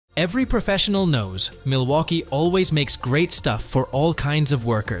Every professional knows Milwaukee always makes great stuff for all kinds of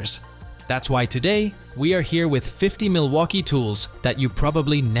workers. That's why today, we are here with 50 Milwaukee tools that you've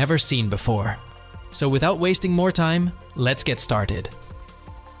probably never seen before. So without wasting more time, let's get started.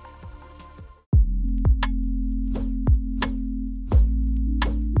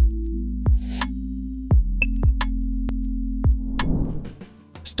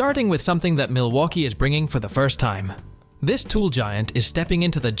 Starting with something that Milwaukee is bringing for the first time. This tool giant is stepping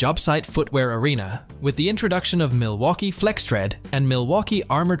into the job site footwear arena with the introduction of Milwaukee FlexTread and Milwaukee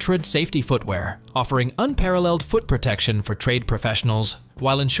ArmorTread safety footwear, offering unparalleled foot protection for trade professionals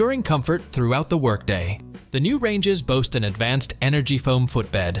while ensuring comfort throughout the workday. The new ranges boast an advanced energy foam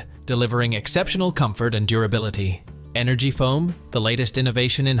footbed, delivering exceptional comfort and durability. Energy foam, the latest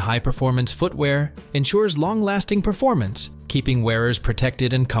innovation in high-performance footwear, ensures long-lasting performance, keeping wearers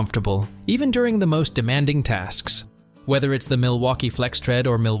protected and comfortable, even during the most demanding tasks. Whether it's the Milwaukee FlexTread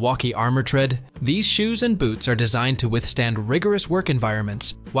or Milwaukee ArmorTread, these shoes and boots are designed to withstand rigorous work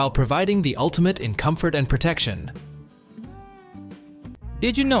environments while providing the ultimate in comfort and protection.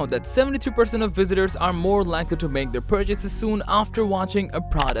 Did you know that 72% of visitors are more likely to make their purchases soon after watching a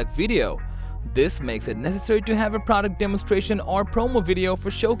product video? This makes it necessary to have a product demonstration or promo video for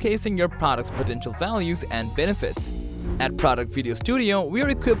showcasing your product's potential values and benefits. At Product Video Studio, we are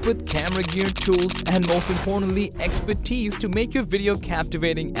equipped with camera gear, tools, and most importantly, expertise to make your video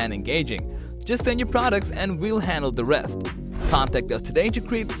captivating and engaging. Just send your products and we'll handle the rest. Contact us today to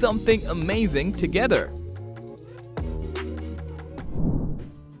create something amazing together.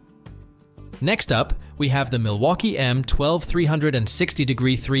 Next up, we have the Milwaukee M12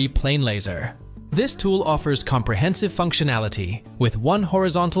 360°3 plane laser. This tool offers comprehensive functionality with one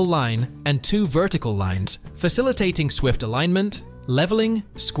horizontal line and two vertical lines, facilitating swift alignment, leveling,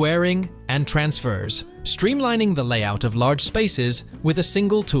 squaring, and transfers, streamlining the layout of large spaces with a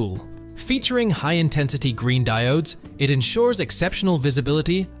single tool. Featuring high-intensity green diodes, it ensures exceptional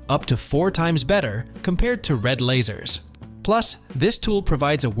visibility up to 4 times better compared to red lasers. Plus, this tool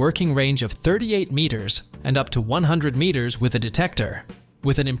provides a working range of 38 meters and up to 100 meters with a detector.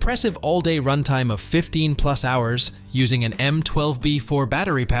 With an impressive all-day runtime of 15+ hours using an M12B4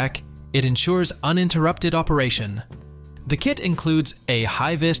 battery pack, it ensures uninterrupted operation. The kit includes a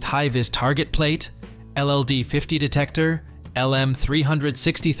high-vis target plate, LLD50 detector, LM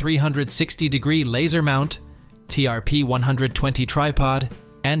 360 laser mount, TRP 120 tripod,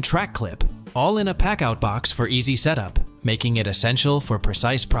 and track clip, all in a pack-out box for easy setup, making it essential for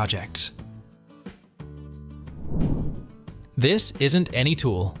precise projects. This isn't any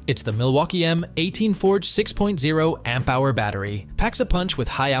tool. It's the Milwaukee M18 Forge 6.0 amp-hour battery. Packs a punch with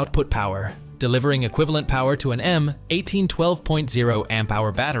high output power, delivering equivalent power to an M18 12.0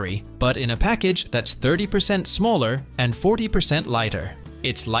 amp-hour battery, but in a package that's 30% smaller and 40% lighter.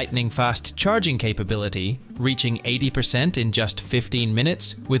 Its lightning-fast charging capability, reaching 80% in just 15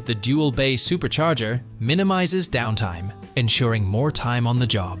 minutes with the dual-bay supercharger, minimizes downtime, ensuring more time on the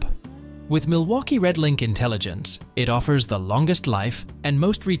job. With Milwaukee RedLink Intelligence, it offers the longest life and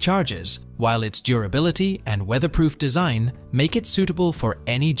most recharges, while its durability and weatherproof design make it suitable for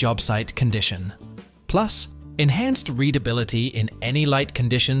any job site condition. Plus, enhanced readability in any light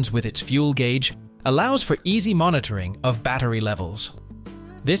conditions with its fuel gauge allows for easy monitoring of battery levels.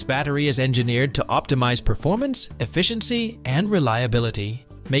 This battery is engineered to optimize performance, efficiency, and reliability,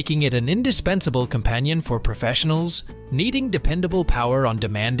 making it an indispensable companion for professionals needing dependable power on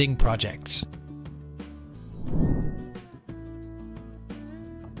demanding projects.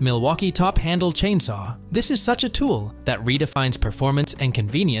 Milwaukee Top Handle Chainsaw. This is such a tool that redefines performance and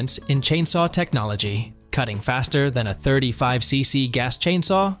convenience in chainsaw technology. Cutting faster than a 35cc gas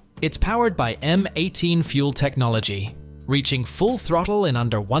chainsaw, it's powered by M18 fuel technology, reaching full throttle in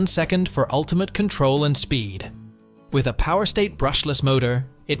under 1 second for ultimate control and speed. With a power state brushless motor,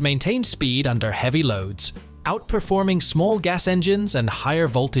 it maintains speed under heavy loads, outperforming small gas engines and higher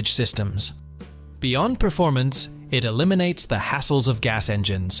voltage systems. Beyond performance, it eliminates the hassles of gas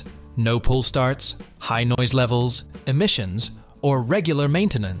engines, no pull starts, high noise levels, emissions, or regular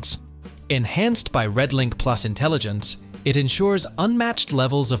maintenance. Enhanced by RedLink Plus intelligence, it ensures unmatched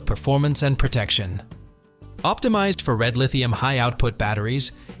levels of performance and protection. Optimized for red lithium high-output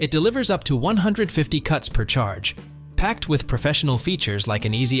batteries, it delivers up to 150 cuts per charge, packed with professional features like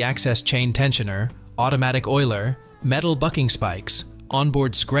an easy-access chain tensioner, automatic oiler, metal bucking spikes,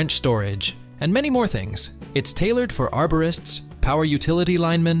 onboard scrunch storage, and many more things. It's tailored for arborists, power utility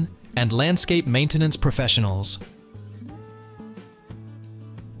linemen, and landscape maintenance professionals.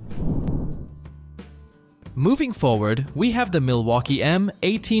 Moving forward, we have the Milwaukee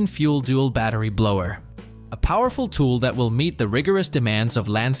M18 Fuel Dual Battery Blower. a powerful tool that will meet the rigorous demands of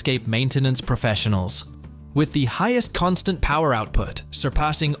landscape maintenance professionals. With the highest constant power output,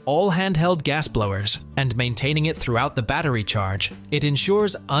 surpassing all handheld gas blowers, and maintaining it throughout the battery charge, it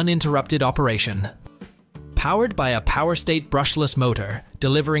ensures uninterrupted operation. Powered by a power-state brushless motor,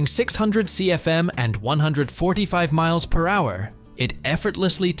 delivering 600 CFM and 145 miles per hour, it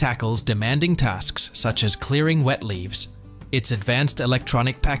effortlessly tackles demanding tasks such as clearing wet leaves. Its advanced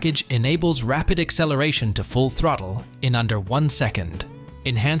electronic package enables rapid acceleration to full throttle in under 1 second,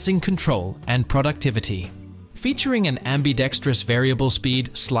 enhancing control and productivity. Featuring an ambidextrous variable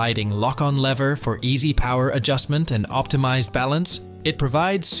speed sliding lock-on lever for easy power adjustment and optimized balance, it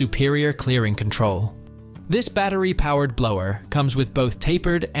provides superior clearing control. This battery-powered blower comes with both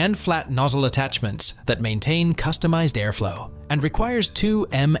tapered and flat nozzle attachments that maintain customized airflow and requires two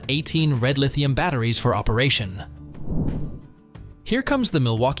M18 red lithium batteries for operation. Here comes the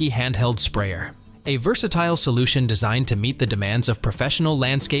Milwaukee handheld sprayer, a versatile solution designed to meet the demands of professional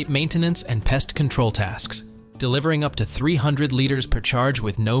landscape maintenance and pest control tasks. Delivering up to 300 liters per charge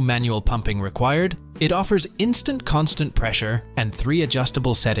with no manual pumping required, it offers instant constant pressure and 3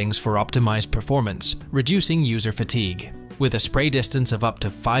 adjustable settings for optimized performance, reducing user fatigue. With a spray distance of up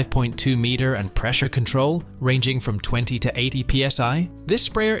to 5.2 meter and pressure control ranging from 20 to 80 psi, this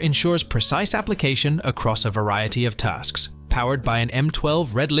sprayer ensures precise application across a variety of tasks. Powered by an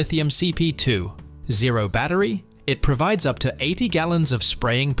M12 red lithium CP2, zero battery, it provides up to 80 gallons of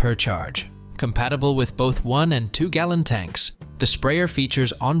spraying per charge. Compatible with both 1 and 2 gallon tanks, the sprayer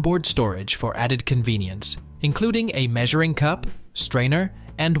features onboard storage for added convenience, including a measuring cup, strainer,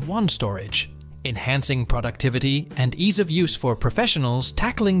 and wand storage, enhancing productivity and ease of use for professionals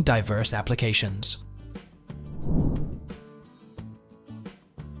tackling diverse applications.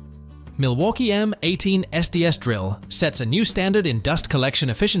 Milwaukee M18 SDS drill sets a new standard in dust collection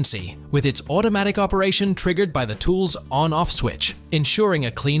efficiency with its automatic operation triggered by the tool's on-off switch, ensuring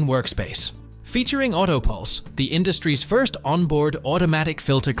a clean workspace. Featuring AutoPulse, the industry's first onboard automatic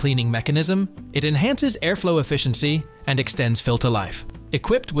filter cleaning mechanism, it enhances airflow efficiency and extends filter life.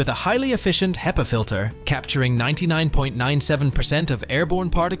 Equipped with a highly efficient HEPA filter, capturing 99.97% of airborne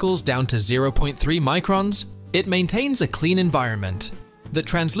particles down to 0.3 microns, it maintains a clean environment. The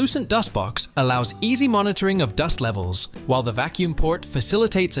translucent dust box allows easy monitoring of dust levels, while the vacuum port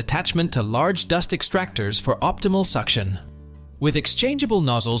facilitates attachment to large dust extractors for optimal suction. With exchangeable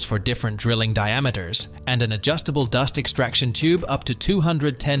nozzles for different drilling diameters and an adjustable dust extraction tube up to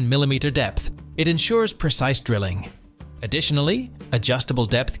 210 mm depth, it ensures precise drilling. Additionally, adjustable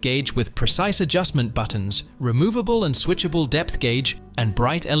depth gauge with precise adjustment buttons, removable and switchable depth gauge, and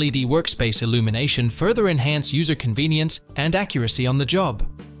bright LED workspace illumination further enhance user convenience and accuracy on the job.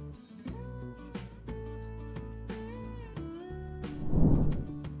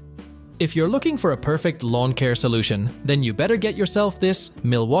 If you're looking for a perfect lawn care solution, then you better get yourself this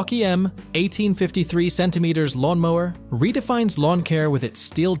Milwaukee M 1853 cm lawnmower. Redefines lawn care with its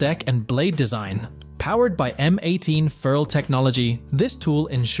steel deck and blade design. Powered by M18 furl technology, this tool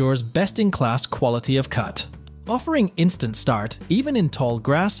ensures best-in-class quality of cut. Offering instant start, even in tall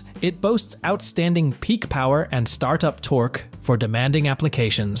grass, it boasts outstanding peak power and startup torque for demanding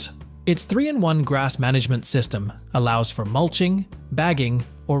applications. Its 3-in-1 grass management system allows for mulching, bagging,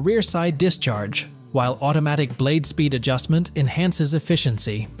 or rear side discharge, while automatic blade speed adjustment enhances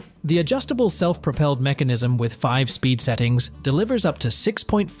efficiency. The adjustable self-propelled mechanism with 5 speed settings delivers up to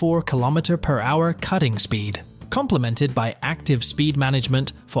 6.4 km/h cutting speed, complemented by active speed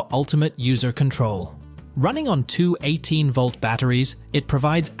management for ultimate user control. Running on 2 18-volt batteries, it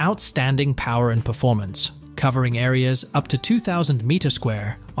provides outstanding power and performance, covering areas up to 2,000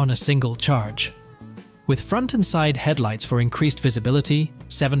 m² on a single charge. With front and side headlights for increased visibility,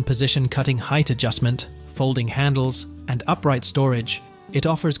 7-position cutting height adjustment, folding handles, and upright storage, it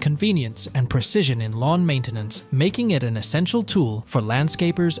offers convenience and precision in lawn maintenance, making it an essential tool for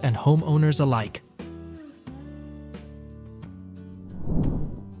landscapers and homeowners alike.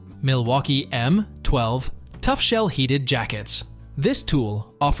 Milwaukee M12 Tough Shell Heated Jackets. This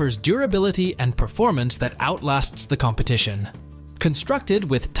tool offers durability and performance that outlasts the competition. Constructed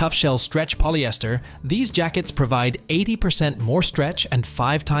with tough shell stretch polyester, these jackets provide 80% more stretch and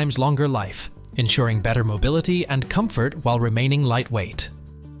 5 times longer life, ensuring better mobility and comfort while remaining lightweight.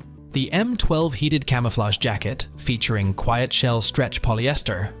 The M12 Heated Camouflage Jacket, featuring quiet shell stretch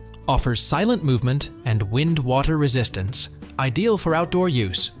polyester, offers silent movement and wind-water resistance, ideal for outdoor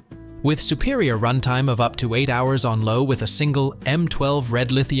use. With superior runtime of up to 8 hours on low with a single M12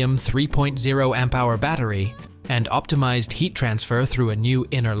 red lithium 3.0 amp-hour battery, and optimized heat transfer through a new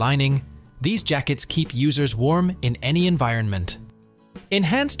inner lining, these jackets keep users warm in any environment.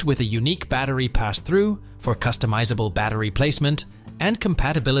 Enhanced with a unique battery pass-through for customizable battery placement, and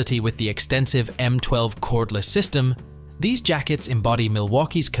compatibility with the extensive M12 cordless system, these jackets embody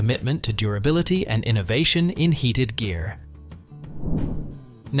Milwaukee's commitment to durability and innovation in heated gear.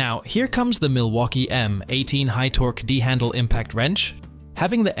 Now, here comes the Milwaukee M18 high-torque D-handle impact wrench.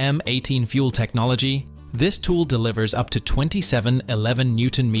 Having the M18 fuel technology, this tool delivers up to 2711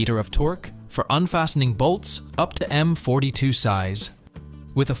 Newton-meter of torque for unfastening bolts up to M42 size.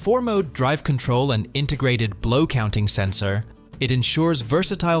 With a 4-mode drive control and integrated blow-counting sensor, it ensures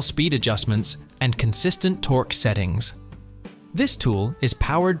versatile speed adjustments and consistent torque settings. This tool is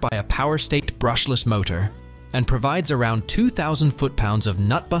powered by a power-state brushless motor and provides around 2,000 foot-pounds of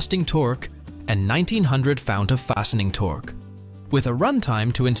nut-busting torque and 1,900 foot of fastening torque, with a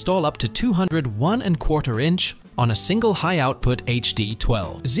runtime to install up to 200 1¼ on a single high-output HD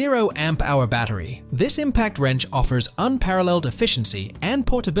 12 0-amp-hour battery. This impact wrench offers unparalleled efficiency and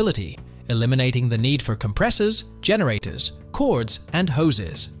portability, eliminating the need for compressors, generators, cords, and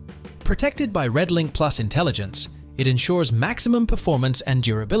hoses. Protected by RedLink Plus intelligence, it ensures maximum performance and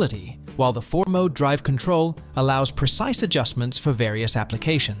durability, while the 4-mode drive control allows precise adjustments for various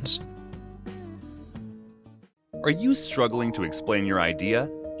applications. Are you struggling to explain your idea?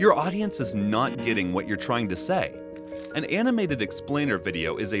 Your audience is not getting what you're trying to say. An animated explainer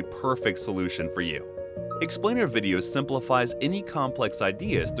video is a perfect solution for you. Explainer videos simplifies any complex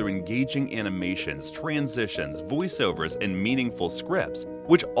ideas through engaging animations, transitions, voiceovers, and meaningful scripts,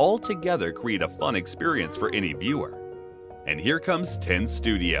 which all together create a fun experience for any viewer. And here comes 10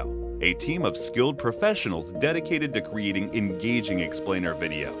 Studio, a team of skilled professionals dedicated to creating engaging explainer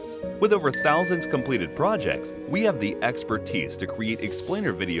videos. With over thousands completed projects, we have the expertise to create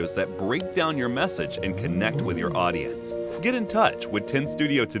explainer videos that break down your message and connect with your audience. Get in touch with 10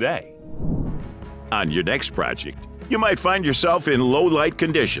 Studio today. On your next project, you might find yourself in low-light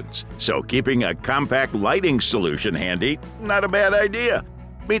conditions, so keeping a compact lighting solution handy, not a bad idea.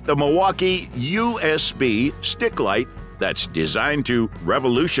 Meet the Milwaukee USB stick light that's designed to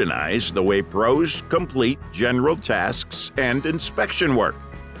revolutionize the way pros complete general tasks and inspection work.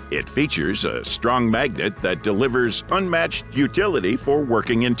 It features a strong magnet that delivers unmatched utility for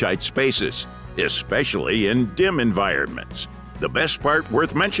working in tight spaces, especially in dim environments. The best part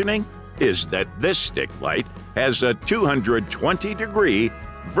worth mentioning is that this stick light has a 220-degree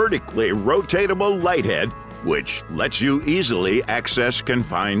vertically rotatable light head, which lets you easily access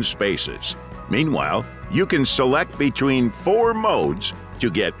confined spaces. Meanwhile, you can select between 4 modes to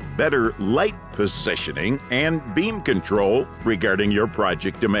get better light positioning and beam control regarding your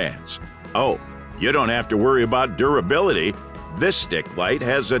project demands. Oh, you don't have to worry about durability. This stick light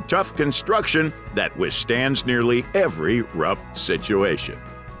has a tough construction that withstands nearly every rough situation.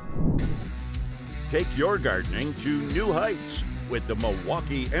 Take your gardening to new heights with the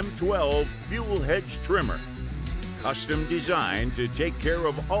Milwaukee M12 Fuel Hedge Trimmer. Custom designed to take care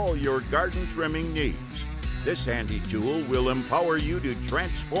of all your garden trimming needs. This handy tool will empower you to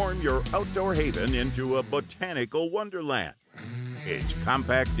transform your outdoor haven into a botanical wonderland. Its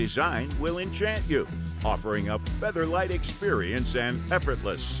compact design will enchant you, offering a feather-light experience and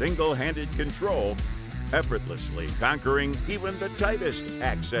effortless single-handed control, effortlessly conquering even the tightest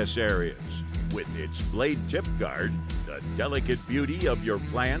access areas. With its blade tip guard, the delicate beauty of your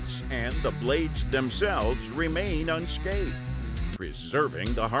plants and the blades themselves remain unscathed,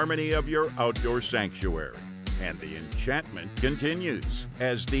 preserving the harmony of your outdoor sanctuary. And the enchantment continues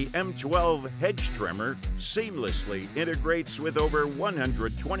as the M12 hedge trimmer seamlessly integrates with over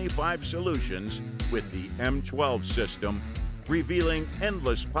 125 solutions with the M12 system, revealing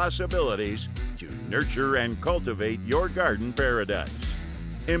endless possibilities to nurture and cultivate your garden paradise.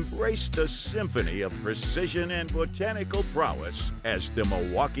 Embrace the symphony of precision and botanical prowess as the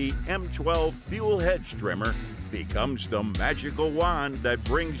Milwaukee M12 Fuel Hedge Trimmer becomes the magical wand that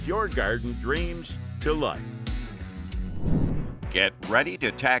brings your garden dreams to life. Get ready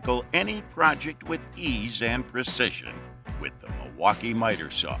to tackle any project with ease and precision with the Milwaukee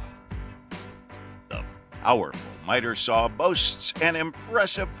Miter Saw. The powerful miter saw boasts an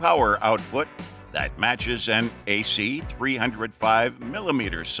impressive power output that matches an AC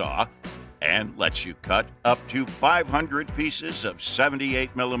 305mm saw and lets you cut up to 500 pieces of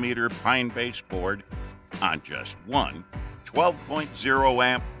 78mm pine baseboard on just one 12.0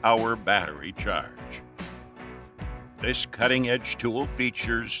 amp-hour battery charge. This cutting-edge tool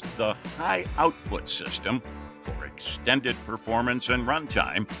features the high output system for extended performance and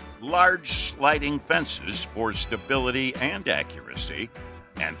runtime, large sliding fences for stability and accuracy,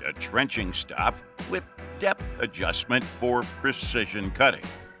 and a trenching stop with depth adjustment for precision cutting.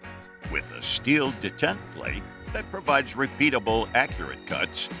 With a steel detent plate, that provides repeatable, accurate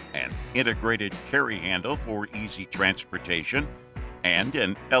cuts, an integrated carry handle for easy transportation, and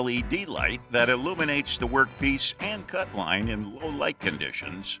an LED light that illuminates the workpiece and cut line in low light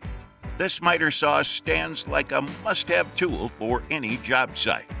conditions. This miter saw stands like a must-have tool for any job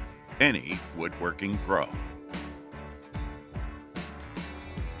site, any woodworking pro.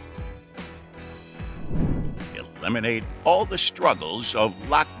 Eliminate all the struggles of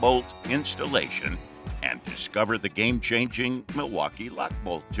lock bolt installation and discover the game-changing Milwaukee lock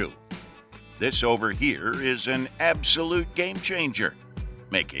bolt tool. This over here is an absolute game changer,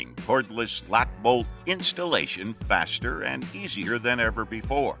 making cordless lock bolt installation faster and easier than ever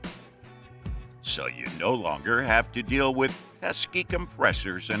before. So you no longer have to deal with pesky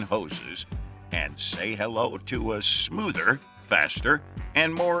compressors and hoses and say hello to a smoother, faster,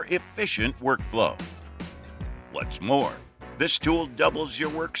 and more efficient workflow. What's more, this tool doubles your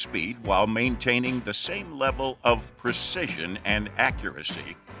work speed while maintaining the same level of precision and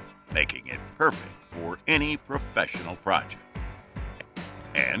accuracy, making it perfect for any professional project.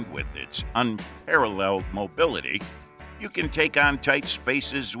 And with its unparalleled mobility, you can take on tight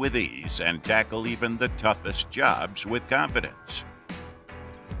spaces with ease and tackle even the toughest jobs with confidence.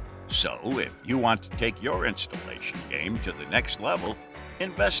 So, if you want to take your installation game to the next level,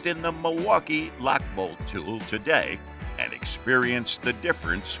 invest in the Milwaukee lock bolt tool today and experience the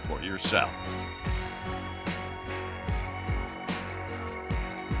difference for yourself.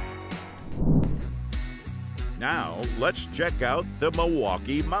 Now, let's check out the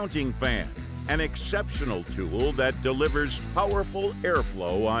Milwaukee mounting fan, an exceptional tool that delivers powerful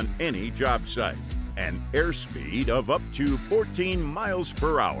airflow on any job site. An airspeed of up to 14 miles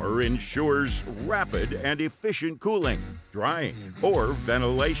per hour ensures rapid and efficient cooling, drying, or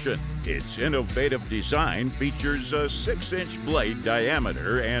ventilation. Its innovative design features a 6-inch blade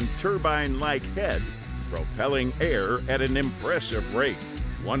diameter and turbine-like head, propelling air at an impressive rate.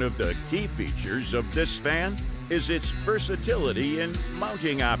 One of the key features of this fan is its versatility in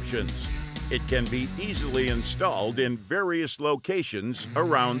mounting options. It can be easily installed in various locations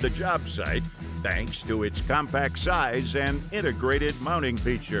around the job site thanks to its compact size and integrated mounting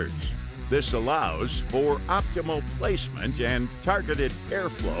features. This allows for optimal placement and targeted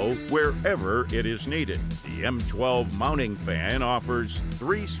airflow wherever it is needed. The M12 mounting fan offers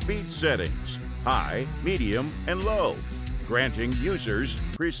 3 speed settings: high, medium, and low, granting users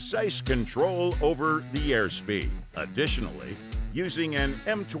precise control over the airspeed. Additionally, using an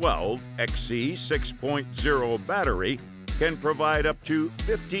M12 XC 6.0 battery can provide up to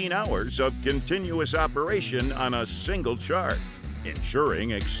 15 hours of continuous operation on a single charge,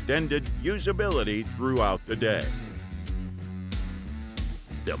 ensuring extended usability throughout the day.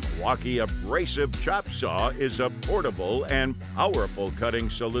 The Milwaukee Abrasive Chop Saw is a portable and powerful cutting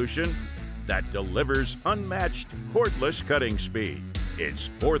solution that delivers unmatched cordless cutting speed. Its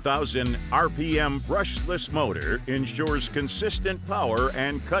 4,000 RPM brushless motor ensures consistent power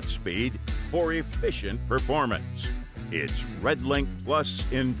and cut speed for efficient performance. Its RedLink Plus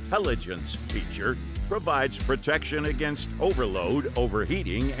Intelligence feature provides protection against overload,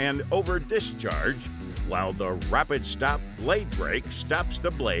 overheating, and over-discharge, while the Rapid Stop Blade Brake stops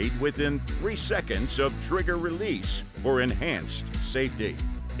the blade within 3 seconds of trigger release for enhanced safety.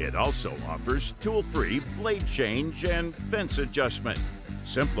 It also offers tool-free blade change and fence adjustment,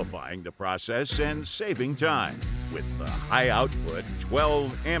 simplifying the process and saving time. With the high-output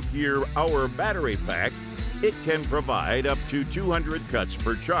 12-ampere-hour battery pack, it can provide up to 200 cuts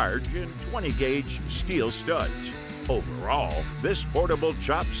per charge in 20-gauge steel studs. Overall, this portable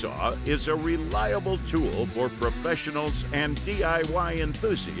chop saw is a reliable tool for professionals and DIY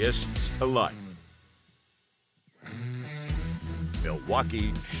enthusiasts alike.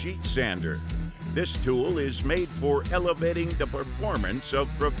 Milwaukee Sheet Sander. This tool is made for elevating the performance of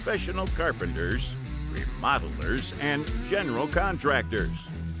professional carpenters, remodelers, and general contractors.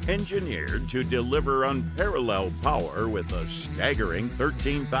 Engineered to deliver unparalleled power with a staggering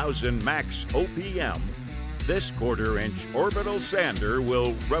 13,000 max OPM, this 1/4-inch orbital sander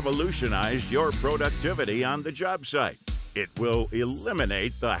will revolutionize your productivity on the job site. It will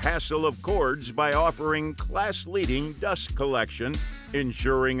eliminate the hassle of cords by offering class-leading dust collection,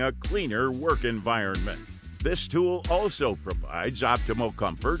 ensuring a cleaner work environment. This tool also provides optimal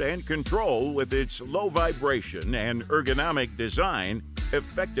comfort and control with its low vibration and ergonomic design,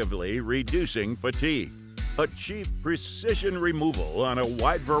 effectively reducing fatigue. Achieve precision removal on a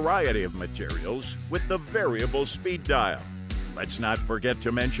wide variety of materials with the variable speed dial. Let's not forget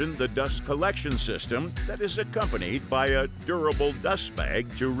to mention the dust collection system that is accompanied by a durable dust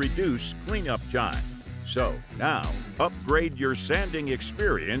bag to reduce cleanup time. So now, upgrade your sanding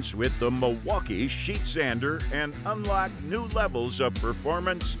experience with the Milwaukee Sheet Sander and unlock new levels of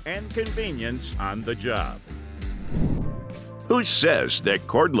performance and convenience on the job. Who says that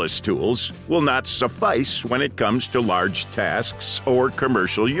cordless tools will not suffice when it comes to large tasks or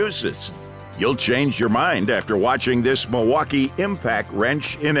commercial uses? You'll change your mind after watching this Milwaukee Impact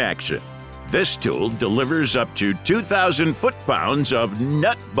Wrench in action. This tool delivers up to 2,000 foot-pounds of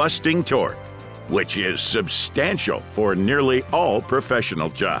nut-busting torque, which is substantial for nearly all professional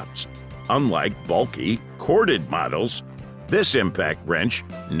jobs. Unlike bulky, corded models, this impact wrench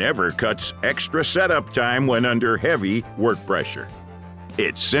never cuts extra setup time when under heavy work pressure.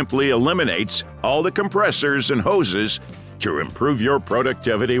 It simply eliminates all the compressors and hoses to improve your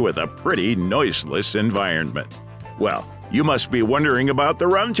productivity with a pretty noiseless environment. Well, you must be wondering about the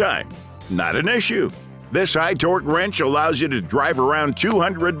runtime. Not an issue. This high-torque wrench allows you to drive around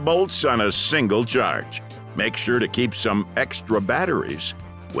 200 bolts on a single charge. Make sure to keep some extra batteries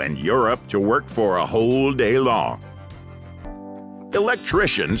when you're up to work for a whole day long.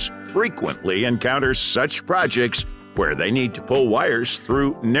 Electricians frequently encounter such projects where they need to pull wires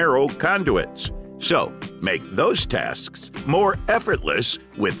through narrow conduits. So, make those tasks more effortless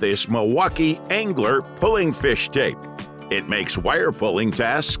with this Milwaukee Angler pulling fish tape. It makes wire pulling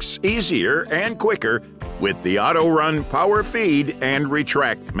tasks easier and quicker with the auto-run power feed and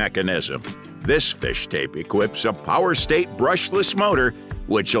retract mechanism. This fish tape equips a power state brushless motor,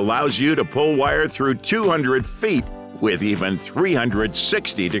 which allows you to pull wire through 200 feet with even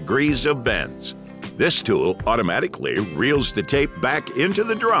 360 degrees of bends. This tool automatically reels the tape back into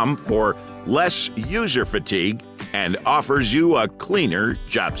the drum for less user fatigue and offers you a cleaner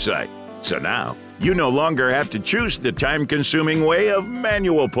job site. So now, you no longer have to choose the time-consuming way of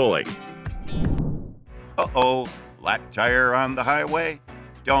manual pulling. Uh-oh, flat tire on the highway?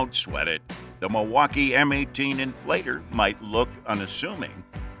 Don't sweat it. The Milwaukee M18 inflator might look unassuming,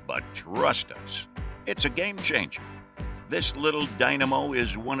 but trust us, it's a game changer. This little dynamo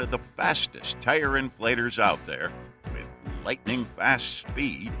is one of the fastest tire inflators out there, with lightning-fast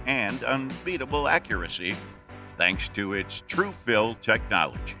speed and unbeatable accuracy, thanks to its True Fill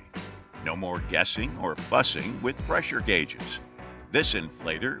technology. No more guessing or fussing with pressure gauges. This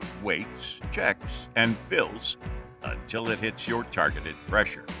inflator waits, checks, and fills until it hits your targeted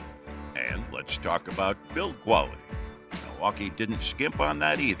pressure. And let's talk about build quality. Milwaukee didn't skimp on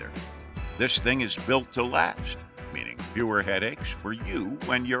that either. This thing is built to last, meaning fewer headaches for you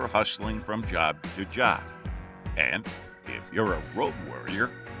when you're hustling from job to job. And if you're a road warrior,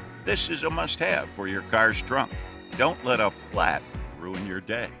 this is a must-have for your car's trunk. Don't let a flat ruin your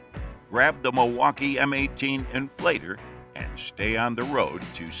day. Grab the Milwaukee M18 inflator and stay on the road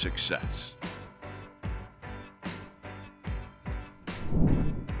to success.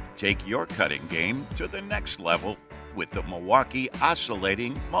 Take your cutting game to the next level with the Milwaukee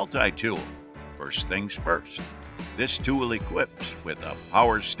Oscillating Multi-Tool. First things first, this tool equips with a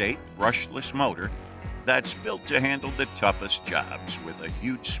power state brushless motor that's built to handle the toughest jobs with a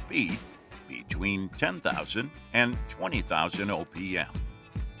huge speed between 10,000 and 20,000 OPM.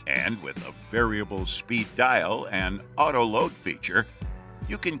 And with a variable speed dial and auto load feature,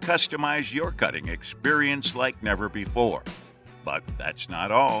 you can customize your cutting experience like never before. But that's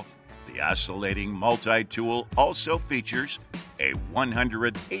not all. The Oscillating Multi-Tool also features a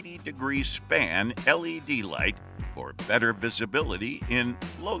 180-degree span LED light for better visibility in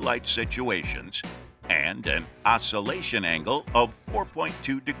low-light situations and an oscillation angle of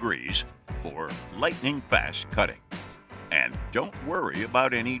 4.2 degrees for lightning-fast cutting. And don't worry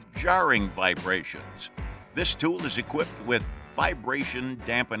about any jarring vibrations. This tool is equipped with vibration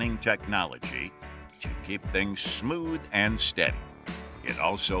dampening technology to keep things smooth and steady. It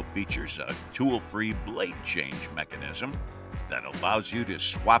also features a tool-free blade change mechanism that allows you to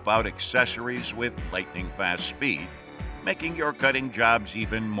swap out accessories with lightning-fast speed, making your cutting jobs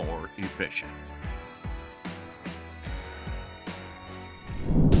even more efficient.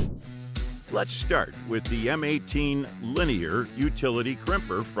 Let's start with the M18 Linear Utility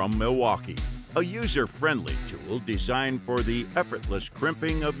Crimper from Milwaukee, a user-friendly tool designed for the effortless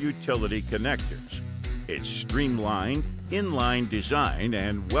crimping of utility connectors. Its streamlined, inline design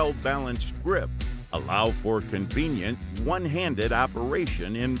and well-balanced grip allow for convenient one-handed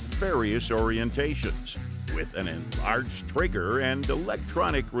operation in various orientations. With an enlarged trigger and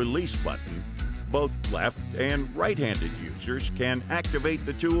electronic release button, both left and right-handed users can activate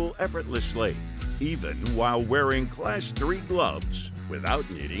the tool effortlessly, even while wearing Class 3 gloves without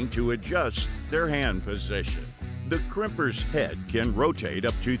needing to adjust their hand position. The crimper's head can rotate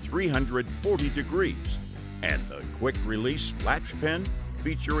up to 340 degrees, and the quick-release latch pin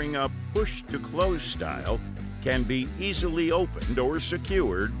featuring a push-to-close style, can be easily opened or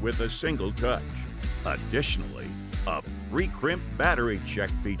secured with a single touch. Additionally, a pre-crimp battery check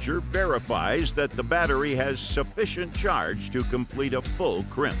feature verifies that the battery has sufficient charge to complete a full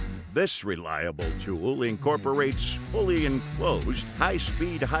crimp. This reliable tool incorporates fully enclosed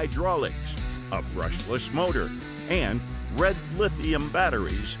high-speed hydraulics, a brushless motor, and red lithium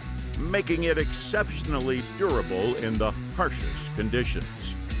batteries, making it exceptionally durable in the harshest conditions.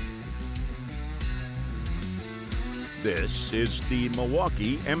 This is the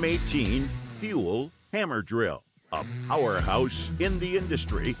Milwaukee M18 Fuel Hammer Drill, a powerhouse in the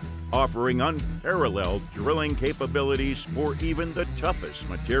industry, offering unparalleled drilling capabilities for even the toughest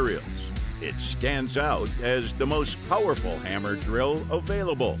materials. It stands out as the most powerful hammer drill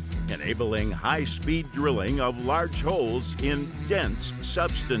available, enabling high-speed drilling of large holes in dense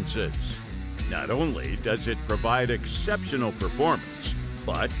substances. Not only does it provide exceptional performance,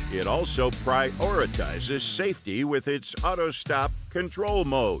 but it also prioritizes safety with its auto-stop control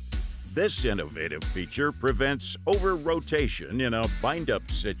mode. This innovative feature prevents over-rotation in a bind-up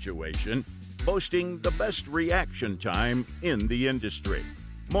situation, boasting the best reaction time in the industry.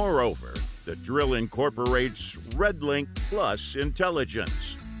 Moreover, the drill incorporates RedLink Plus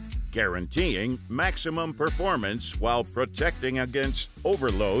intelligence, guaranteeing maximum performance while protecting against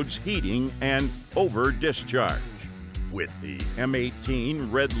overloads, heating, and over-discharge. With the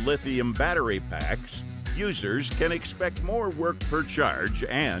M18 red lithium battery packs, users can expect more work per charge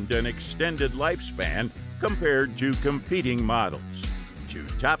and an extended lifespan compared to competing models. To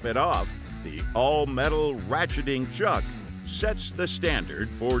top it off, the all-metal ratcheting chuck sets the standard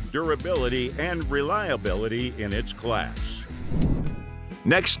for durability and reliability in its class.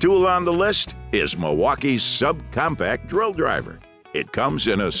 Next tool on the list is Milwaukee's subcompact drill driver. It comes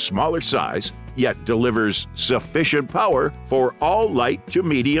in a smaller size, yet delivers sufficient power for all light to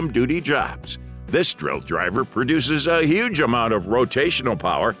medium duty jobs. This drill driver produces a huge amount of rotational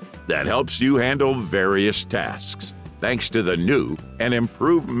power that helps you handle various tasks, thanks to the new and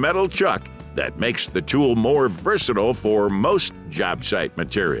improved metal chuck that makes the tool more versatile for most job site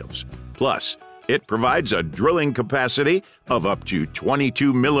materials. Plus, it provides a drilling capacity of up to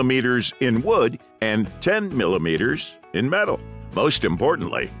 22 millimeters in wood and 10 millimeters in metal. Most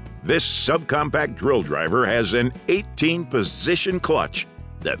importantly, this subcompact drill driver has an 18-position clutch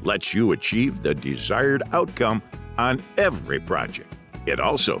that lets you achieve the desired outcome on every project. It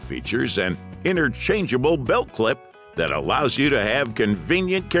also features an interchangeable belt clip that allows you to have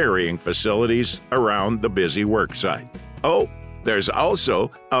convenient carrying facilities around the busy work site. Oh, there's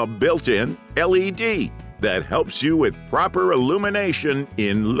also a built-in LED that helps you with proper illumination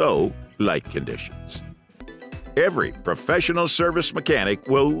in low light conditions. Every professional service mechanic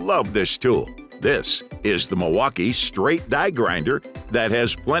will love this tool. This is the Milwaukee straight die grinder that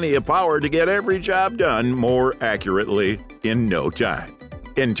has plenty of power to get every job done more accurately in no time.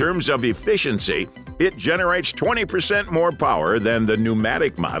 In terms of efficiency, it generates 20% more power than the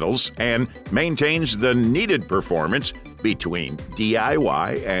pneumatic models and maintains the needed performance between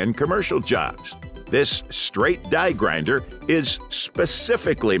DIY and commercial jobs. This straight die grinder is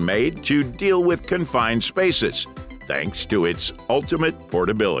specifically made to deal with confined spaces, thanks to its ultimate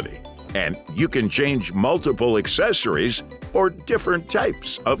portability. And you can change multiple accessories for different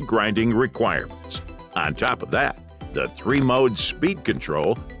types of grinding requirements. On top of that, the 3-mode speed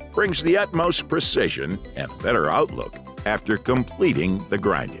control brings the utmost precision and a better outlook after completing the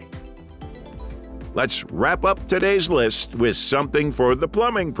grinding. Let's wrap up today's list with something for the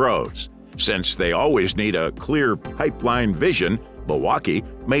plumbing pros. Since they always need a clear pipeline vision, Milwaukee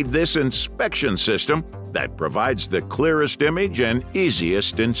made this inspection system that provides the clearest image and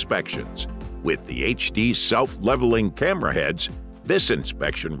easiest inspections. With the HD self-leveling camera heads, this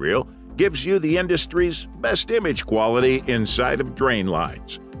inspection reel gives you the industry's best image quality inside of drain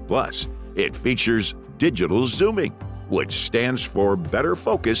lines. Plus, it features digital zooming, which stands for better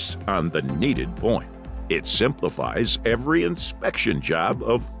focus on the needed point. It simplifies every inspection job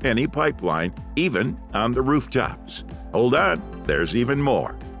of any pipeline, even on the rooftops. Hold on, there's even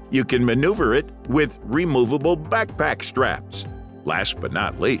more. You can maneuver it with removable backpack straps. Last but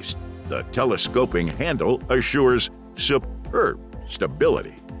not least, the telescoping handle assures superb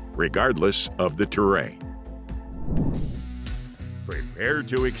stability, regardless of the terrain. Prepare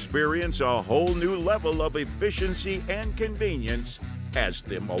to experience a whole new level of efficiency and convenience as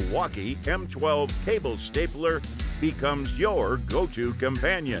the Milwaukee M12 cable stapler becomes your go-to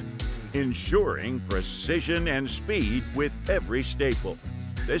companion, ensuring precision and speed with every staple.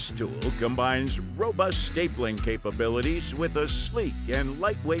 This tool combines robust stapling capabilities with a sleek and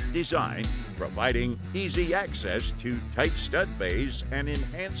lightweight design, providing easy access to tight stud bays and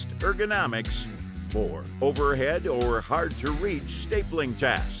enhanced ergonomics for overhead or hard-to-reach stapling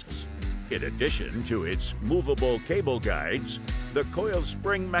tasks. In addition to its movable cable guides, the coil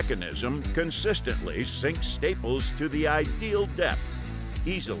spring mechanism consistently sinks staples to the ideal depth,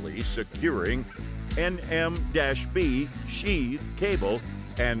 easily securing NM-B sheath cable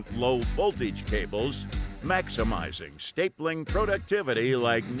and low-voltage cables, maximizing stapling productivity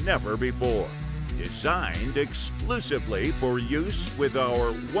like never before. Designed exclusively for use with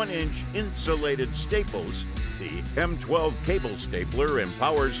our 1-inch insulated staples, the M12 cable stapler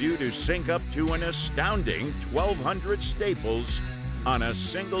empowers you to sync up to an astounding 1,200 staples on a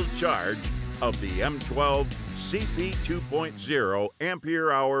single charge of the M12 CP 2.0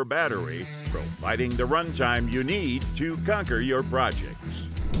 ampere-hour battery, providing the runtime you need to conquer your projects.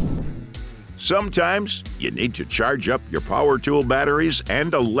 Sometimes you need to charge up your power tool batteries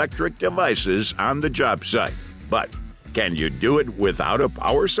and electric devices on the job site. But can you do it without a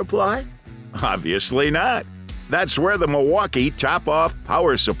power supply? Obviously not. That's where the Milwaukee Top-Off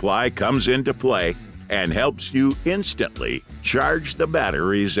Power Supply comes into play and helps you instantly charge the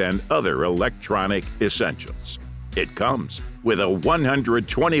batteries and other electronic essentials. It comes with a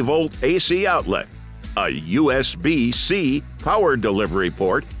 120-volt AC outlet, a USB-C power delivery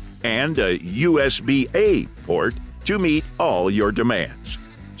port, and a USB-A port to meet all your demands.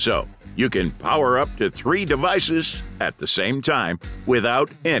 So you can power up to 3 devices at the same time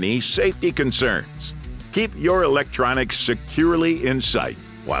without any safety concerns. Keep your electronics securely in sight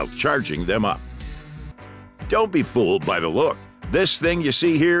while charging them up. Don't be fooled by the look. This thing you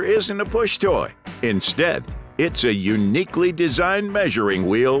see here isn't a push toy. Instead, it's a uniquely designed measuring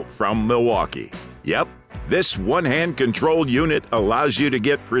wheel from Milwaukee. Yep, this one-hand controlled unit allows you to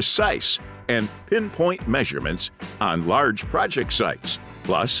get precise and pinpoint measurements on large project sites.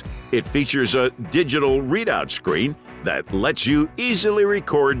 Plus, it features a digital readout screen that lets you easily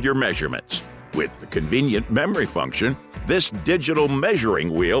record your measurements. With the convenient memory function, this digital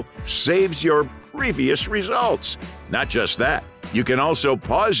measuring wheel saves your previous results. Not just that, you can also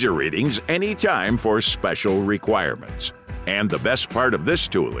pause your readings anytime for special requirements. And the best part of this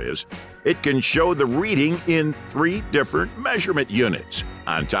tool is, it can show the reading in 3 different measurement units.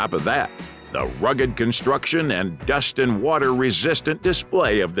 On top of that, the rugged construction and dust and water resistant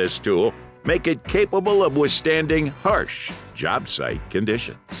display of this tool make it capable of withstanding harsh job site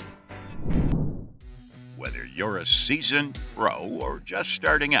conditions. Whether you're a seasoned pro or just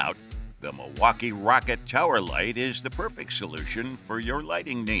starting out, the Milwaukee Rocket Tower Light is the perfect solution for your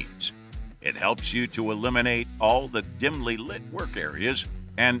lighting needs. It helps you to eliminate all the dimly lit work areas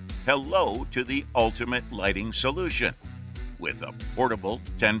and hello to the ultimate lighting solution. With a portable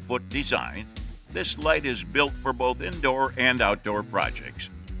 10-foot design, this light is built for both indoor and outdoor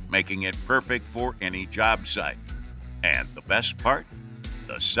projects, making it perfect for any job site. And the best part?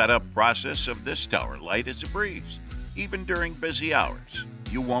 The setup process of this tower light is a breeze. Even during busy hours,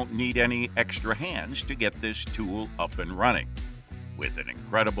 you won't need any extra hands to get this tool up and running. With an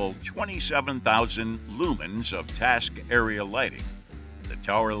incredible 27,000 lumens of task area lighting, the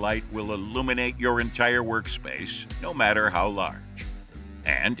tower light will illuminate your entire workspace, no matter how large.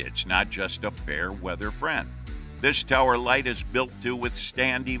 And it's not just a fair weather friend. This tower light is built to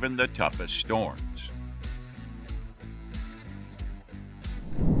withstand even the toughest storms.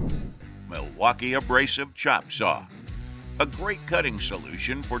 Milwaukee Abrasive Chop Saw. A great cutting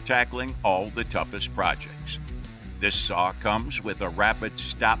solution for tackling all the toughest projects. This saw comes with a rapid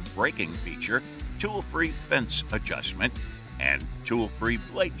stop braking feature, tool-free fence adjustment, and tool-free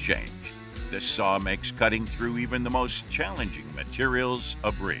blade change. This saw makes cutting through even the most challenging materials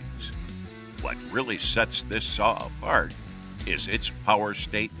a breeze. What really sets this saw apart is its power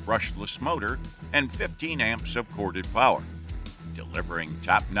state brushless motor and 15 amps of corded power, delivering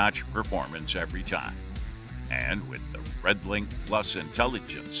top-notch performance every time. And with the RedLink Plus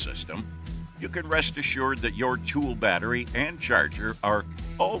intelligence system, you can rest assured that your tool battery and charger are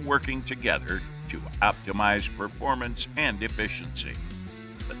all working together to optimize performance and efficiency.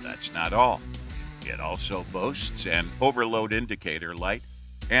 But that's not all. It also boasts an overload indicator light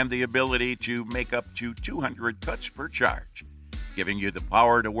and the ability to make up to 200 cuts per charge, giving you the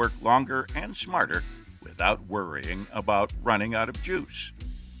power to work longer and smarter without worrying about running out of juice.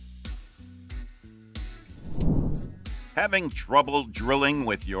 Having trouble drilling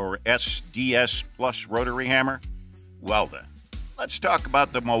with your SDS Plus rotary hammer? Well then, let's talk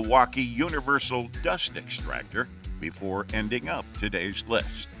about the Milwaukee Universal Dust Extractor before ending up today's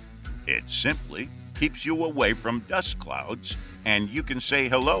list. It's simply keeps you away from dust clouds, and you can say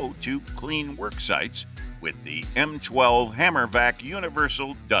hello to clean work sites with the M12 HammerVac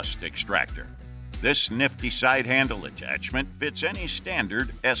Universal Dust Extractor. This nifty side handle attachment fits any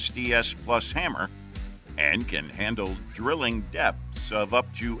standard SDS Plus hammer and can handle drilling depths of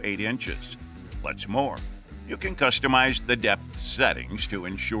up to 8 inches. What's more, you can customize the depth settings to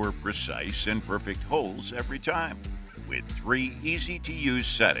ensure precise and perfect holes every time. With 3 easy-to-use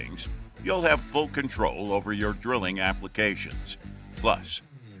settings, you'll have full control over your drilling applications. Plus,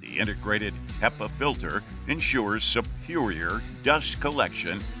 the integrated HEPA filter ensures superior dust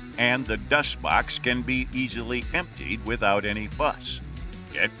collection, and the dust box can be easily emptied without any fuss.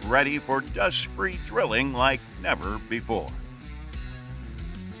 Get ready for dust-free drilling like never before.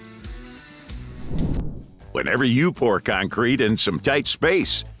 Whenever you pour concrete in some tight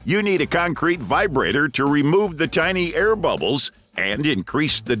space, you need a concrete vibrator to remove the tiny air bubbles and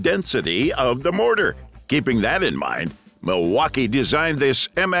increase the density of the mortar. Keeping that in mind, Milwaukee designed this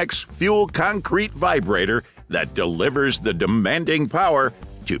MX Fuel concrete vibrator that delivers the demanding power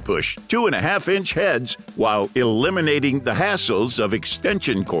to push 2.5-inch heads while eliminating the hassles of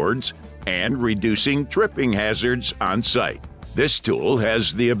extension cords and reducing tripping hazards on site. This tool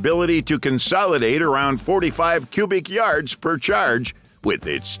has the ability to consolidate around 45 cubic yards per charge with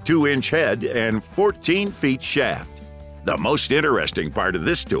its 2-inch head and 14 feet shaft. The most interesting part of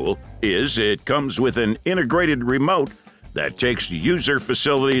this tool is it comes with an integrated remote that takes user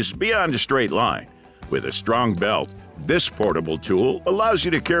facilities beyond a straight line. With a strong belt, this portable tool allows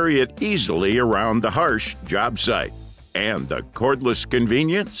you to carry it easily around the harsh job site. And the cordless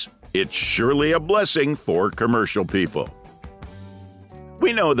convenience? It's surely a blessing for commercial people.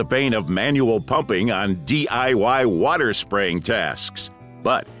 We know the pain of manual pumping on DIY water spraying tasks.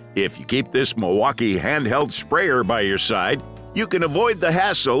 But if you keep this Milwaukee handheld sprayer by your side, you can avoid the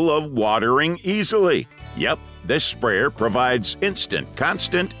hassle of watering easily. Yep, this sprayer provides instant,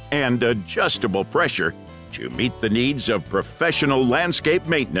 constant, and adjustable pressure to meet the needs of professional landscape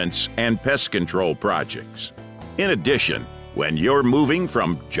maintenance and pest control projects. In addition, when you're moving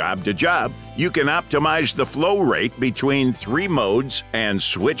from job to job, you can optimize the flow rate between 3 modes and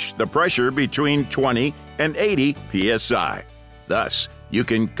switch the pressure between 20 and 80 psi. Thus, you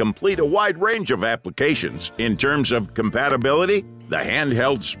can complete a wide range of applications. In terms of compatibility, the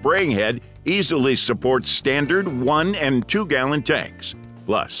handheld spraying head easily supports standard 1- and 2-gallon tanks.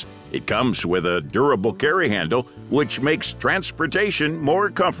 Plus, it comes with a durable carry handle, which makes transportation more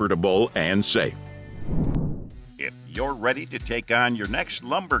comfortable and safe. If you're ready to take on your next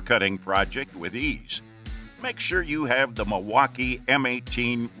lumber cutting project with ease, make sure you have the Milwaukee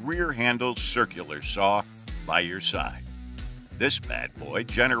M18 rear handle circular saw by your side. This bad boy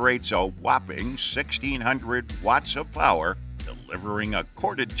generates a whopping 1,600 watts of power, delivering a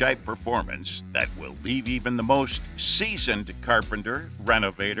corded-type performance that will leave even the most seasoned carpenter,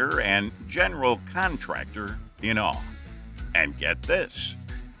 renovator, and general contractor in awe. And get this,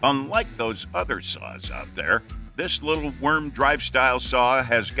 unlike those other saws out there, this little worm drive-style saw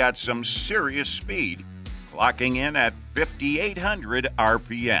has got some serious speed, clocking in at 5,800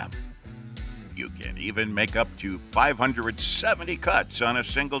 RPM. You can even make up to 570 cuts on a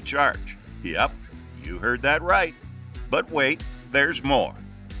single charge. Yep, you heard that right. But wait, there's more.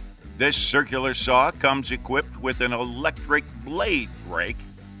 This circular saw comes equipped with an electric blade brake,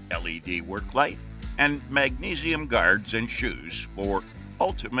 LED work light, and magnesium guards and shoes for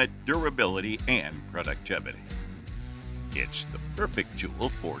ultimate durability and productivity. It's the perfect tool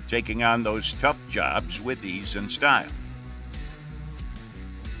for taking on those tough jobs with ease and style.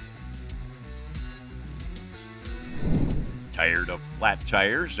 Tired of flat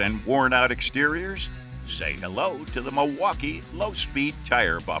tires and worn-out exteriors? Say hello to the Milwaukee Low-Speed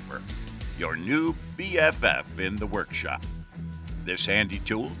Tire Buffer, your new BFF in the workshop. This handy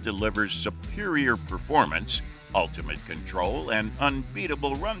tool delivers superior performance, ultimate control, and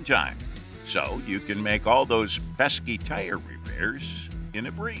unbeatable runtime, so you can make all those pesky tire repairs in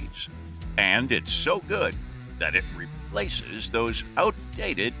a breeze. And it's so good that it replaces those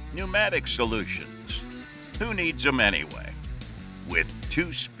outdated pneumatic solutions. Who needs them anyway? With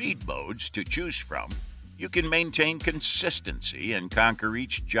 2 speed modes to choose from, you can maintain consistency and conquer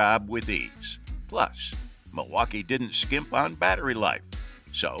each job with ease. Plus, Milwaukee didn't skimp on battery life,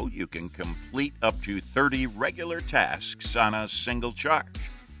 so you can complete up to 30 regular tasks on a single charge.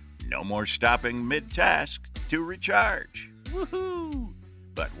 No more stopping mid-task to recharge. Woohoo!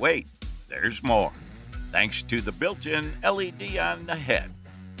 But wait, there's more. Thanks to the built-in LED on the head,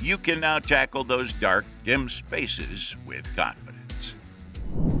 you can now tackle those dark, dim spaces with confidence.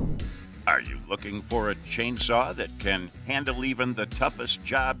 Are you looking for a chainsaw that can handle even the toughest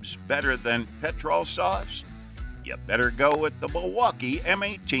jobs better than petrol saws? You better go with the Milwaukee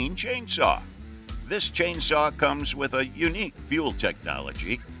M18 chainsaw. This chainsaw comes with a unique fuel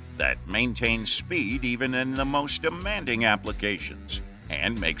technology that maintains speed even in the most demanding applications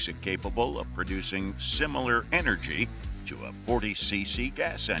and makes it capable of producing similar energy to a 40cc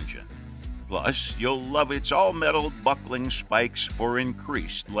gas engine. Plus, you'll love its all-metal buckling spikes for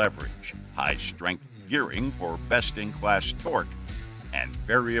increased leverage, high-strength gearing for best-in-class torque, and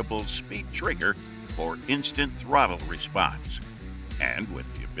variable speed trigger for instant throttle response. And with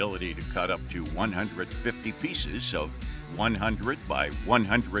the ability to cut up to 150 pieces of 100 by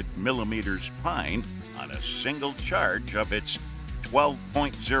 100 millimeters pine on a single charge of its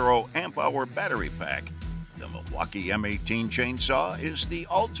 12.0 amp-hour battery pack, the Milwaukee M18 chainsaw is the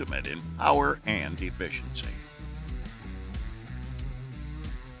ultimate in power and efficiency.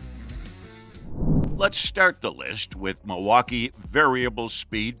 Let's start the list with Milwaukee Variable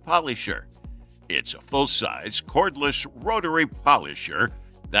Speed Polisher. It's a full-size cordless rotary polisher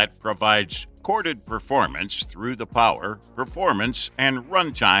that provides corded performance through the power, performance, and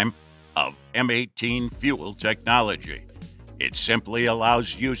runtime of M18 fuel technology. It simply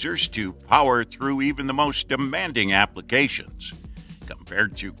allows users to power through even the most demanding applications.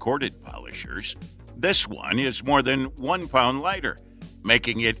 Compared to corded polishers, this one is more than 1 pound lighter,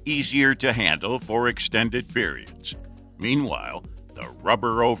 making it easier to handle for extended periods. Meanwhile, the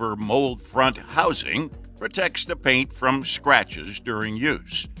rubber over mold front housing protects the paint from scratches during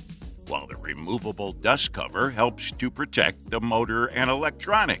use, while the removable dust cover helps to protect the motor and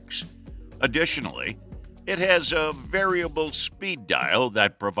electronics. Additionally, it has a variable speed dial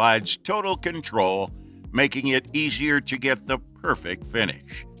that provides total control, making it easier to get the perfect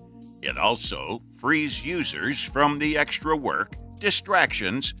finish. It also frees users from the extra work,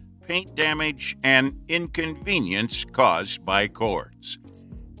 distractions, paint damage, and inconvenience caused by cords.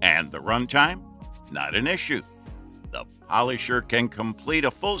 And the runtime? Not an issue. The polisher can complete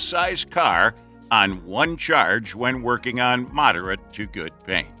a full-size car on one charge when working on moderate to good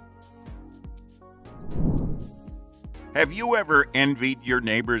paint. Have you ever envied your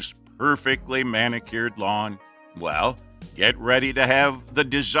neighbor's perfectly manicured lawn? Well, get ready to have the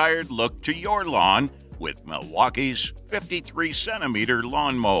desired look to your lawn with Milwaukee's 53-centimeter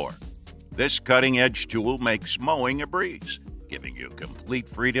lawnmower. This cutting-edge tool makes mowing a breeze, giving you complete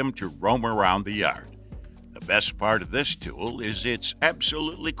freedom to roam around the yard. The best part of this tool is it's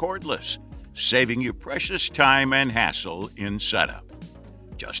absolutely cordless, saving you precious time and hassle in setup.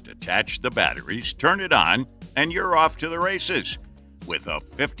 Just attach the batteries, turn it on, and you're off to the races. With a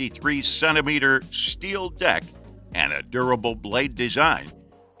 53-centimeter steel deck and a durable blade design,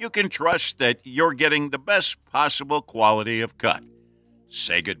 you can trust that you're getting the best possible quality of cut.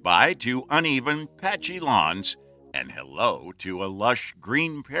 Say goodbye to uneven, patchy lawns and hello to a lush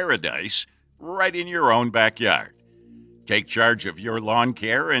green paradise right in your own backyard. Take charge of your lawn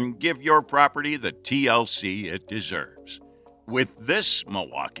care and give your property the TLC it deserves. With this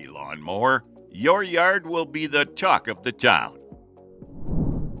Milwaukee lawnmower, your yard will be the talk of the town.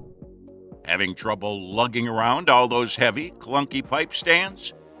 Having trouble lugging around all those heavy, clunky pipe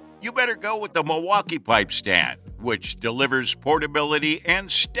stands? You better go with the Milwaukee Pipe Stand, which delivers portability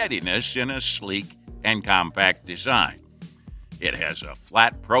and steadiness in a sleek and compact design. It has a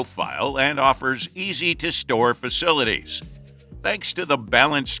flat profile and offers easy-to-store facilities. Thanks to the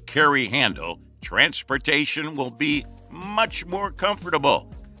balanced carry handle, transportation will be much more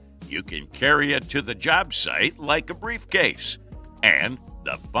comfortable. You can carry it to the job site like a briefcase. And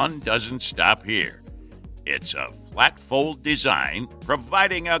the fun doesn't stop here. It's a flat fold design,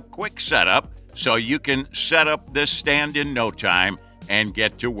 providing a quick setup so you can set up this stand in no time and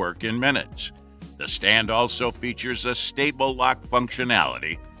get to work in minutes. The stand also features a stable lock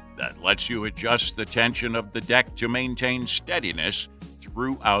functionality that lets you adjust the tension of the deck to maintain steadiness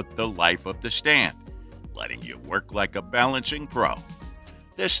throughout the life of the stand, letting you work like a balancing pro.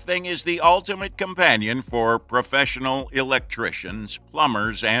 This thing is the ultimate companion for professional electricians,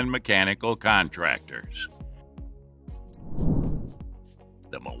 plumbers, and mechanical contractors.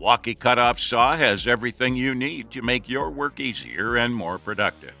 The Milwaukee Cutoff Saw has everything you need to make your work easier and more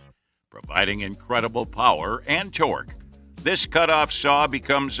productive. Providing incredible power and torque, this cutoff saw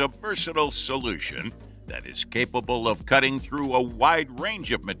becomes a versatile solution that is capable of cutting through a wide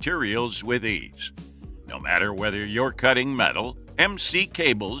range of materials with ease. No matter whether you're cutting metal, MC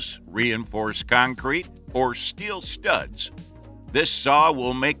cables, reinforced concrete, or steel studs, this saw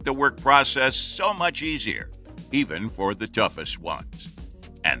will make the work process so much easier, even for the toughest ones.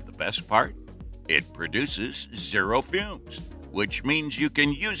 And the best part? It produces zero fumes, which means you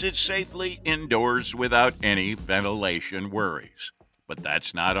can use it safely indoors without any ventilation worries. But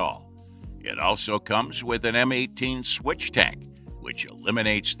that's not all. It also comes with an M18 switch tank, which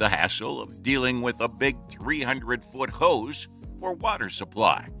eliminates the hassle of dealing with a big 300-foot hose for water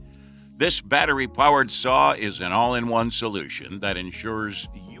supply. This battery-powered saw is an all-in-one solution that ensures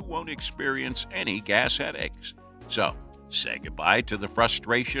you won't experience any gas headaches. So, say goodbye to the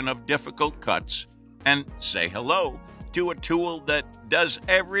frustration of difficult cuts and say hello to a tool that does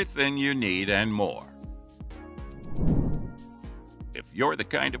everything you need and more. If you're the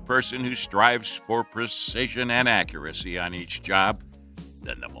kind of person who strives for precision and accuracy on each job,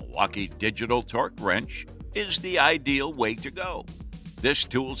 then the Milwaukee Digital Torque Wrench is the ideal way to go. This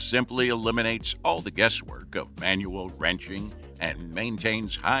tool simply eliminates all the guesswork of manual wrenching and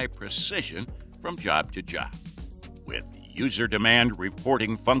maintains high precision from job to job. With user demand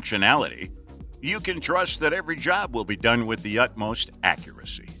reporting functionality, you can trust that every job will be done with the utmost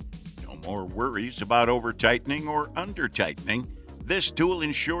accuracy. No more worries about over-tightening or under-tightening. This tool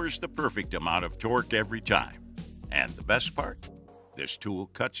ensures the perfect amount of torque every time. And the best part? This tool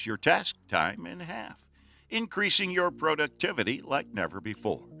cuts your task time in half, increasing your productivity like never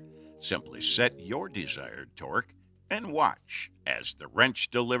before. Simply set your desired torque and watch as the wrench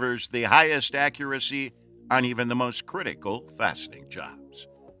delivers the highest accuracy on even the most critical fastening jobs.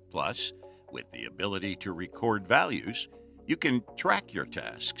 Plus, with the ability to record values, you can track your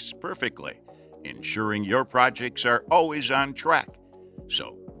tasks perfectly, ensuring your projects are always on track.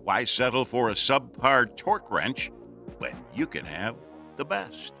 So why settle for a subpar torque wrench when you can have the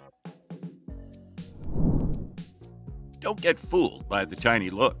best? Don't get fooled by the tiny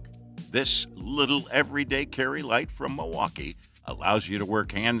look. This little everyday carry light from Milwaukee allows you to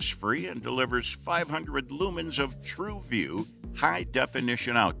work hands-free and delivers 500 lumens of true view,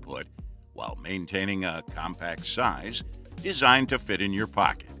 high-definition output while maintaining a compact size designed to fit in your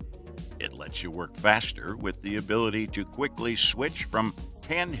pocket. It lets you work faster with the ability to quickly switch from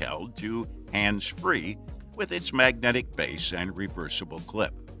handheld to hands-free with its magnetic base and reversible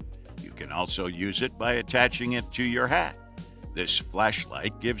clip. You can also use it by attaching it to your hat. This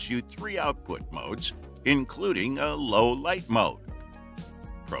flashlight gives you 3 output modes, including a low light mode,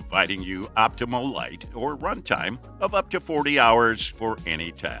 providing you optimal light or runtime of up to 40 hours for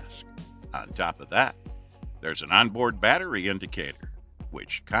any task. On top of that, there's an onboard battery indicator,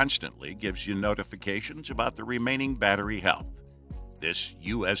 which constantly gives you notifications about the remaining battery health. This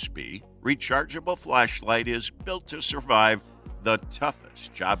USB rechargeable flashlight is built to survive the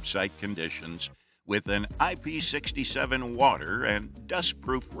toughest job site conditions with an IP67 water and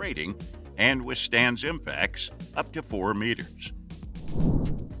dust-proof rating and withstands impacts up to 4 meters.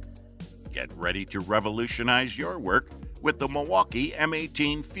 Get ready to revolutionize your work with the Milwaukee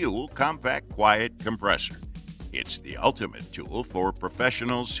M18 Fuel Compact Quiet Compressor. It's the ultimate tool for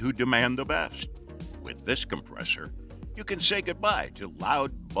professionals who demand the best. With this compressor, you can say goodbye to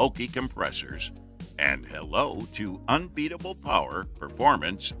loud, bulky compressors and hello to unbeatable power,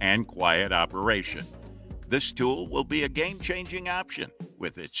 performance, and quiet operation. This tool will be a game-changing option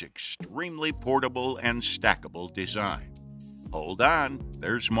with its extremely portable and stackable design. Hold on,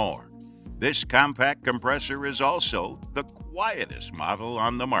 there's more. This compact compressor is also the quietest model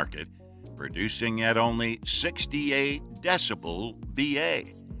on the market, producing at only 68 decibel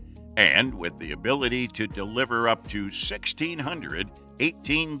BA. And with the ability to deliver up to 1,600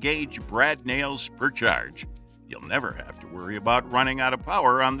 18-gauge brad nails per charge, you'll never have to worry about running out of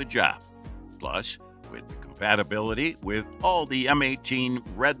power on the job. Plus, with the compatibility with all the M18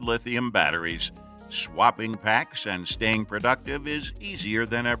 red lithium batteries, swapping packs and staying productive is easier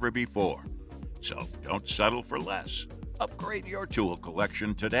than ever before. So don't settle for less. Upgrade your tool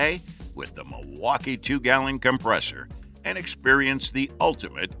collection today with the Milwaukee 2-gallon compressor and experience the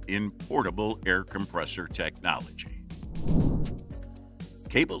ultimate in portable air compressor technology.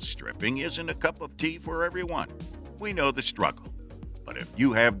 Cable stripping isn't a cup of tea for everyone. We know the struggle. But if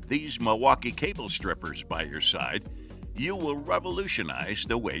you have these Milwaukee cable strippers by your side, you will revolutionize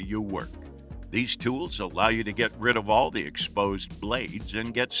the way you work. These tools allow you to get rid of all the exposed blades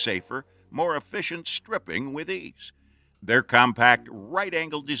and get safer, more efficient stripping with ease. Their compact,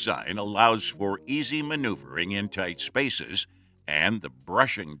 right-angle design allows for easy maneuvering in tight spaces, and the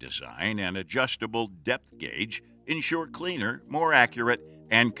brushing design and adjustable depth gauge ensure cleaner, more accurate,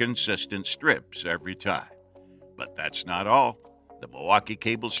 and consistent strips every time. But that's not all. The Milwaukee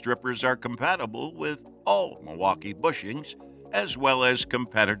cable strippers are compatible with all Milwaukee bushings, as well as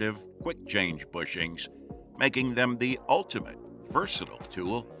competitive quick-change bushings, making them the ultimate versatile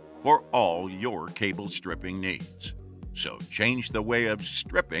tool for all your cable stripping needs. So change the way of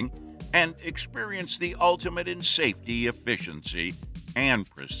stripping and experience the ultimate in safety, efficiency, and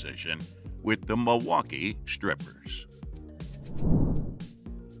precision with the Milwaukee strippers.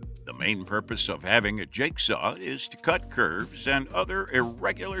 The main purpose of having a jigsaw is to cut curves and other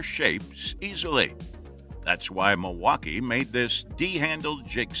irregular shapes easily. That's why Milwaukee made this D-handled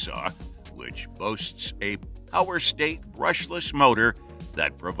jigsaw, which boasts a power state brushless motor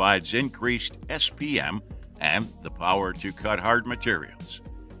that provides increased SPM and the power to cut hard materials.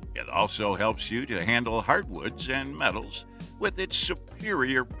 It also helps you to handle hardwoods and metals with its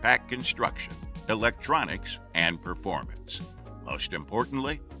superior pack construction, electronics, and performance. Most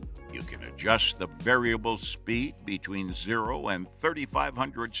importantly, you can adjust the variable speed between 0 and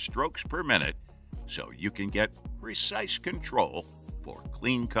 3,500 strokes per minute so you can get precise control for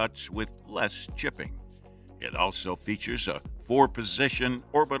clean cuts with less chipping. It also features a 4-position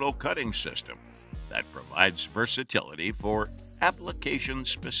orbital cutting system that provides versatility for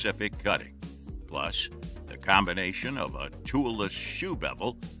application-specific cutting. Plus, the combination of a toolless shoe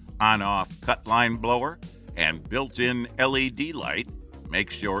bevel, on-off cut line blower, and built-in LED light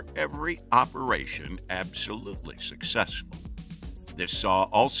makes your every operation absolutely successful. This saw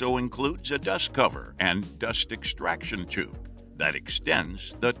also includes a dust cover and dust extraction tube that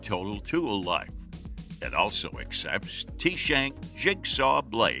extends the total tool life. It also accepts T-shank jigsaw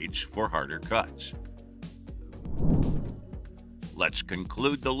blades for harder cuts. Let's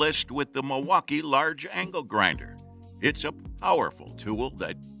conclude the list with the Milwaukee Large Angle Grinder. It's a powerful tool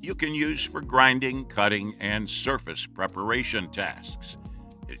that you can use for grinding, cutting, and surface preparation tasks.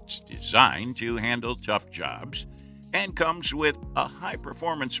 It's designed to handle tough jobs and comes with a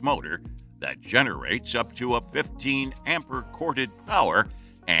high-performance motor that generates up to a 15-ampere corded power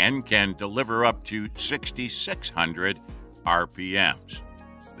and can deliver up to 6,600 RPMs.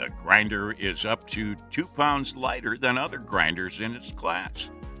 The grinder is up to 2 pounds lighter than other grinders in its class,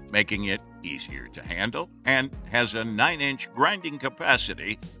 making it easier to handle, and has a 9-inch grinding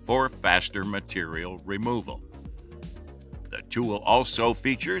capacity for faster material removal. The tool also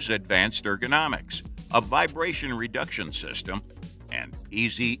features advanced ergonomics, a vibration reduction system, and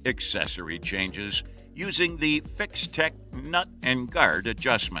easy accessory changes using the Fix-Tech nut and guard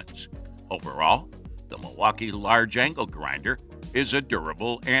adjustments. Overall, the Milwaukee Large Angle Grinder is a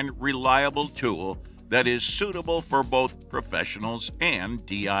durable and reliable tool that is suitable for both professionals and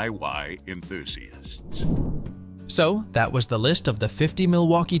DIY enthusiasts. So, that was the list of the 50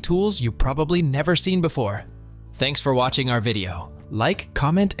 Milwaukee tools you've probably never seen before. Thanks for watching our video. Like,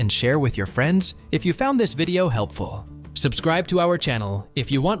 comment, and share with your friends if you found this video helpful. Subscribe to our channel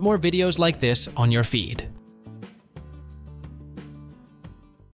if you want more videos like this on your feed.